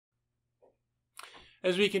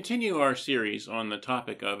As we continue our series on the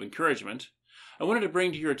topic of encouragement, I wanted to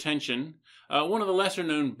bring to your attention one of the lesser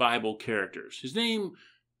known Bible characters. His name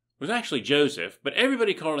was actually Joseph, but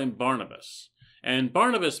everybody called him Barnabas. And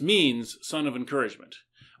Barnabas means son of encouragement.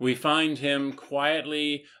 We find him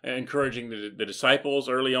quietly encouraging the disciples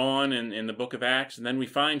early on in the book of Acts, and then we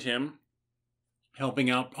find him helping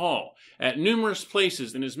out Paul at numerous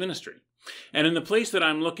places in his ministry. And in the place that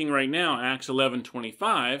I'm looking right now, Acts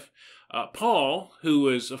 11:25, Paul, who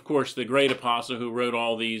was, of course, the great apostle who wrote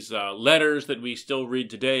all these letters that we still read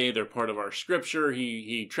today, they're part of our scripture.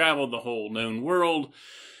 He traveled the whole known world.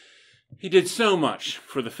 He did so much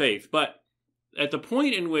for the faith. But at the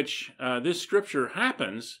point in which this scripture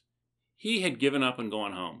happens, he had given up and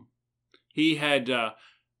gone home. He had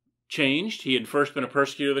changed. He had first been a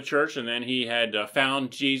persecutor of the church, and then he had found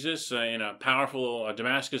Jesus in a powerful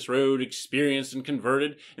Damascus Road experience and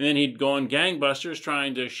converted. And then he'd gone gangbusters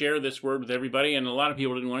trying to share this word with everybody, and a lot of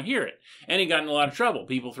people didn't want to hear it. And he got in a lot of trouble,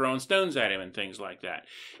 people throwing stones at him and things like that.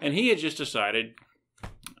 And he had just decided,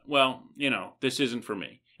 well, this isn't for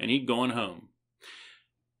me. And he'd gone home.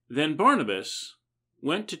 Then Barnabas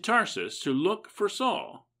went to Tarsus to look for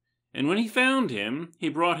Saul. And when he found him, he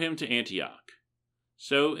brought him to Antioch.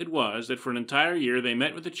 So it was that for an entire year they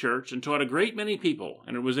met with the church and taught a great many people,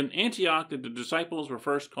 and it was in Antioch that the disciples were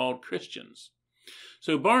first called Christians.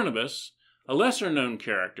 So Barnabas, a lesser-known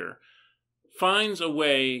character, finds a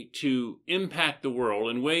way to impact the world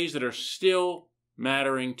in ways that are still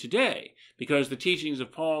mattering today, because the teachings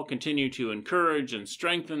of Paul continue to encourage and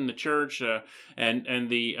strengthen the church, and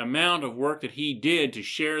the amount of work that he did to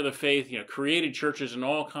share the faith, created churches in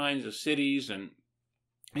all kinds of cities, and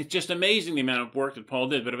it's just amazing the amount of work that Paul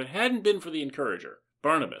did. But if it hadn't been for the encourager,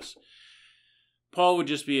 Barnabas, Paul would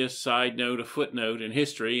just be a side note, a footnote in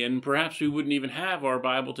history, and perhaps we wouldn't even have our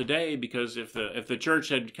Bible today, because if the church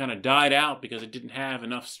had kind of died out because it didn't have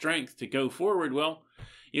enough strength to go forward, well,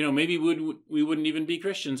 maybe we wouldn't even be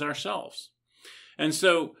Christians ourselves. And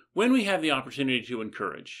so when we have the opportunity to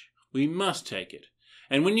encourage, we must take it.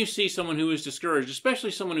 And when you see someone who is discouraged,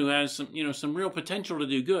 especially someone who has some real potential to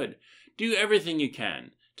do good, do everything you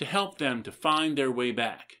can to help them to find their way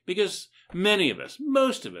back. Because many of us,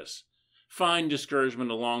 most of us, find discouragement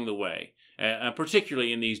along the way,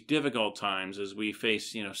 particularly in these difficult times as we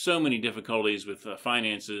face, so many difficulties with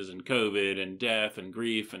finances and COVID and death and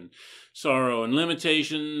grief and sorrow and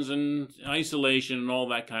limitations and isolation and all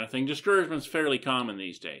that kind of thing. Discouragement's fairly common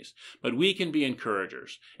these days, but we can be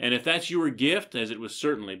encouragers. And if that's your gift, as it was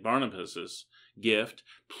certainly Barnabas's gift,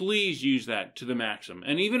 please use that to the maximum.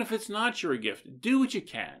 And even if it's not your gift, do what you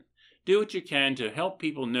can. Do what you can to help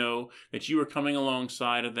people know that you are coming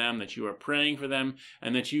alongside of them, that you are praying for them,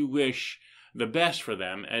 and that you wish the best for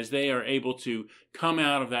them as they are able to come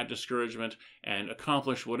out of that discouragement and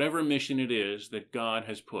accomplish whatever mission it is that God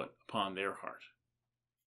has put upon their heart.